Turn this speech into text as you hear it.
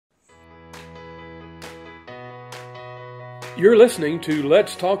You're listening to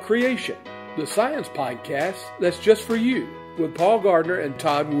Let's Talk Creation, the science podcast that's just for you, with Paul Gardner and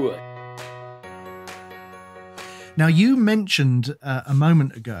Todd Wood. Now, you mentioned a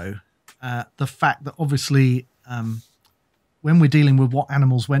moment ago the fact that obviously when we're dealing with what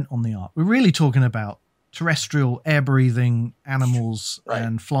animals went on the ark, we're really talking about terrestrial, air-breathing animals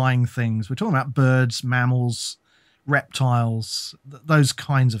and flying things. We're talking about birds, mammals, reptiles, those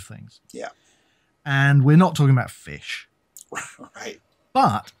kinds of things. Yeah. And we're not talking about fish. Right.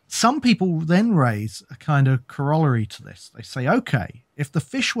 But some people then raise a kind of corollary to this. They say, okay, if the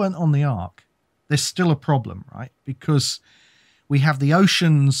fish weren't on the ark, there's still a problem, right? Because we have the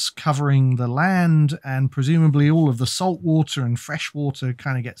oceans covering the land, and presumably all of the salt water and fresh water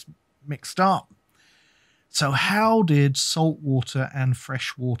kind of gets mixed up. So how did saltwater and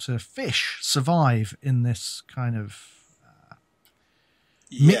freshwater fish survive in this kind of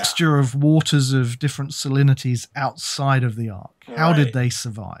mixture of waters of different salinities outside of the ark? How did they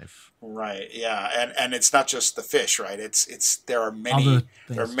survive? Right. Yeah. And it's not just the fish, right? There are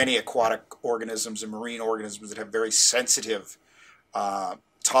many aquatic organisms and marine organisms that have very sensitive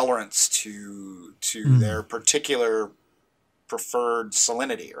tolerance to their particular preferred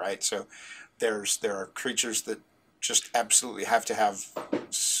salinity, right? So there are creatures that just absolutely have to have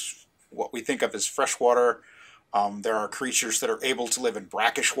what we think of as fresh water. There are creatures that are able to live in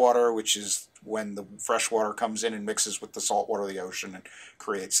brackish water, which is when the fresh water comes in and mixes with the salt water of the ocean and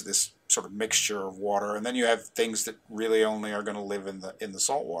creates this sort of mixture of water. And then you have things that really only are going to live in the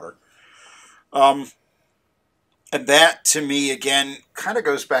salt water. And that, to me, again, kind of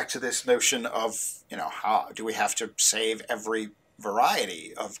goes back to this notion of, how do we have to save every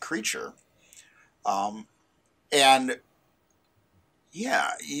variety of creature? And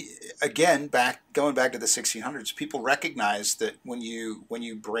yeah, again, going back to the 1600s, people recognize that when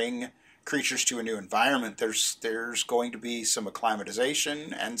you bring creatures to a new environment, there's going to be some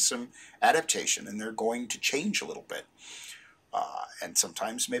acclimatization and some adaptation, and they're going to change a little bit, and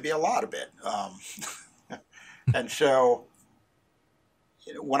sometimes maybe a lot of it. And so,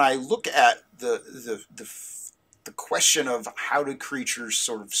 when I look at the question of how do creatures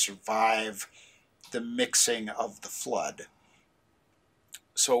sort of survive the mixing of the flood.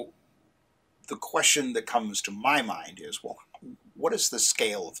 So the question that comes to my mind is, well, what is the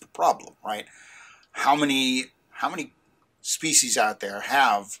scale of the problem, right? How many species out there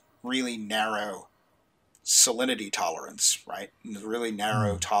have really narrow salinity tolerance, right? Really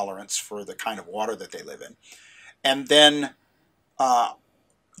narrow tolerance for the kind of water that they live in. And then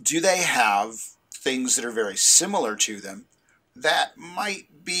do they have things that are very similar to them that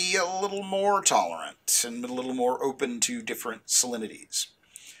might be a little more tolerant and a little more open to different salinities?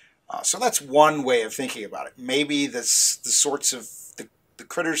 So that's one way of thinking about it. Maybe the sorts of the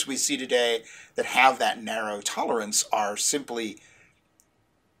critters we see today that have that narrow tolerance are simply,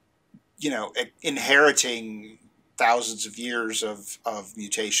 inheriting thousands of years of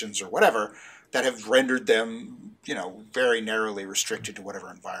mutations or whatever that have rendered them, very narrowly restricted to whatever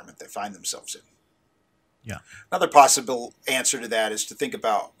environment they find themselves in. Yeah. Another possible answer to that is to think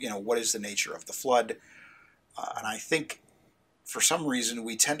about, what is the nature of the flood? And I think for some reason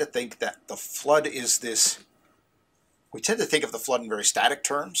we tend to think that the flood is this. We tend to think of the flood in very static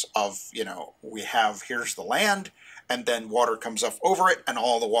terms of, here's the land, and then water comes up over it, and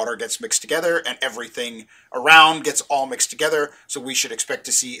all the water gets mixed together, and everything around gets all mixed together. So we should expect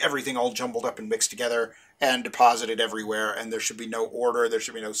to see everything all jumbled up and mixed together and deposited everywhere, and there should be no order, there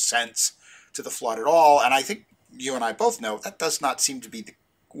should be no sense to the flood at all. And I think you and I both know that does not seem to be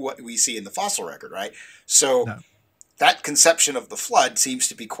what we see in the fossil record, right? So that conception of the flood seems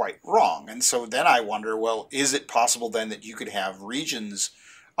to be quite wrong. And so then I wonder, well, is it possible then that you could have regions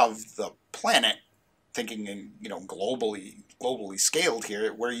of the planet, thinking in, globally scaled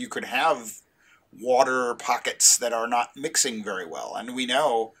here, where you could have water pockets that are not mixing very well? And we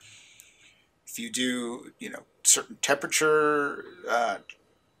know if you do, certain temperature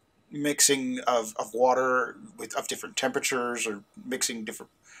mixing of water of different temperatures, or mixing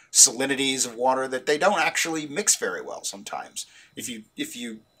different salinities of water, that they don't actually mix very well sometimes if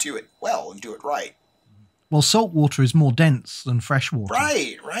you do it well and do it right. Well, salt water is more dense than fresh water.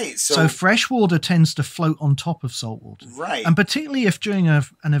 Right. So fresh water tends to float on top of salt water. Right. And particularly if during an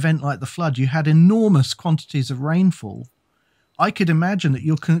event like the flood, you had enormous quantities of rainfall, I could imagine that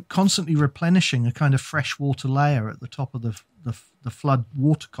you're constantly replenishing a kind of freshwater layer at the top of the flood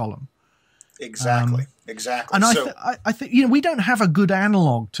water column. Exactly. And I think we don't have a good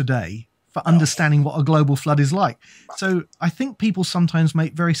analog today for understanding what a global flood is like. So I think people sometimes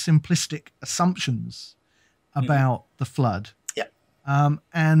make very simplistic assumptions about the flood. Yeah.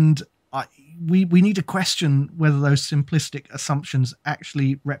 And we need to question whether those simplistic assumptions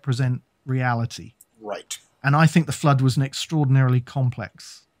actually represent reality. Right. And I think the flood was an extraordinarily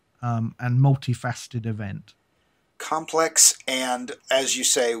complex and multifaceted event. Complex and, as you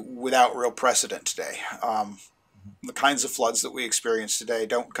say, without real precedent today. The kinds of floods that we experience today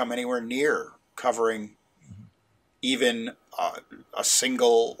don't come anywhere near covering even a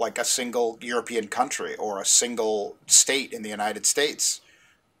single European country or a single state in the United States.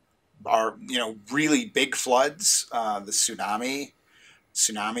 Are, really big floods, the tsunamis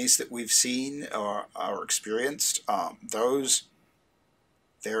that we've seen or experienced,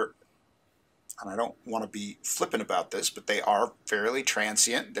 they're, and I don't want to be flippant about this, but they are fairly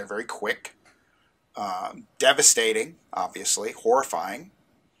transient. They're very quick, devastating, obviously, horrifying.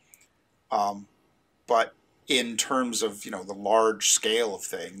 But in terms of, the large scale of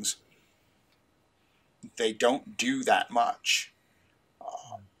things, they don't do that much.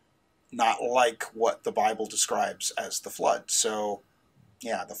 Not like what the Bible describes as the flood. So,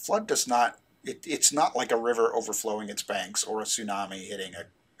 yeah, the flood does not, it's not like a river overflowing its banks or a tsunami hitting a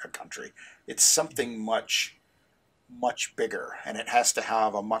country. It's something much, much bigger, and it has to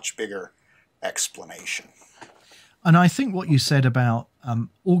have a much bigger explanation. And I think what you said about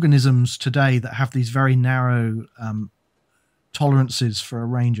organisms today that have these very narrow tolerances for a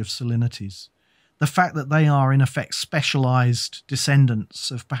range of salinities, the fact that they are in effect specialized descendants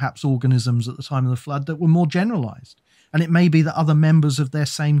of perhaps organisms at the time of the flood that were more generalized. And it may be that other members of their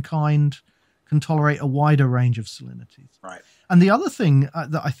same kind can tolerate a wider range of salinities. Right. And the other thing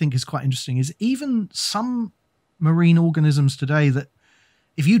that I think is quite interesting is even some marine organisms today that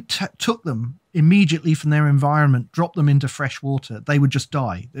if you took them immediately from their environment, dropped them into fresh water, they would just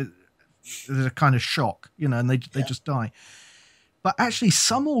die. There's a kind of shock, and they just die. But actually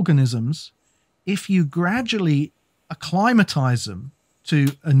some organisms, if you gradually acclimatize them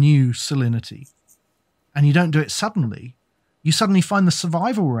to a new salinity and you don't do it suddenly, you suddenly find the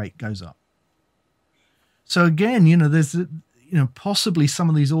survival rate goes up. So again, there's, possibly some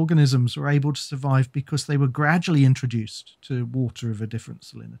of these organisms were able to survive because they were gradually introduced to water of a different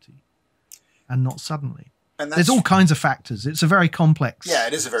salinity and not suddenly. And there's all kinds of factors. It's a very complex Yeah,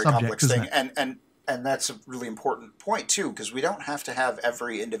 it is a very complex thing. It? And that's a really important point too, because we don't have to have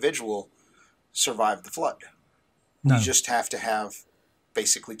every individual survive the flood. No. We just have to have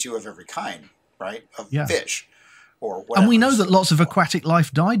basically two of every kind, right? Of fish or whatever. And we know that lots of aquatic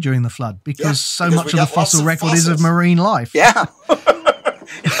life died during the flood because much of the fossil record is of marine life. Yeah.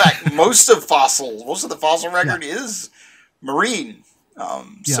 In fact, most of the fossil record is marine.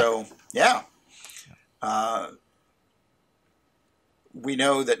 So, yeah. We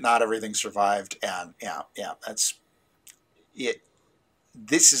know that not everything survived, and that's it.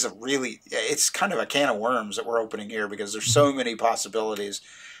 This is it's kind of a can of worms that we're opening here because there's so many possibilities.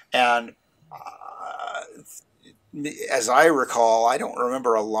 And as I recall, I don't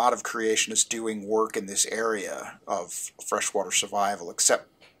remember a lot of creationists doing work in this area of freshwater survival, except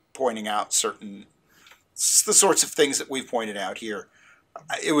pointing out the sorts of things that we've pointed out here.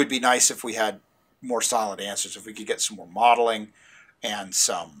 It would be nice if we had more solid answers, if we could get some more modeling and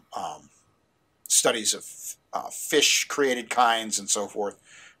some studies of fish created kinds and so forth,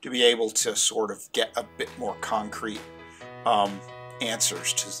 to be able to sort of get a bit more concrete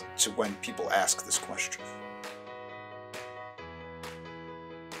answers to when people ask this question.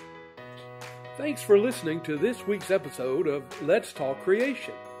 Thanks for listening to this week's episode of Let's Talk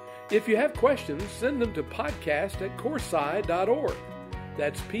Creation. If you have questions, send them to podcast@coresci.org.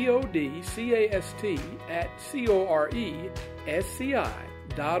 That's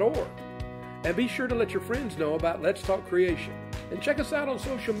podcast@coresci.org. And be sure to let your friends know about Let's Talk Creation. And check us out on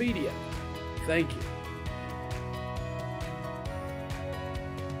social media. Thank you.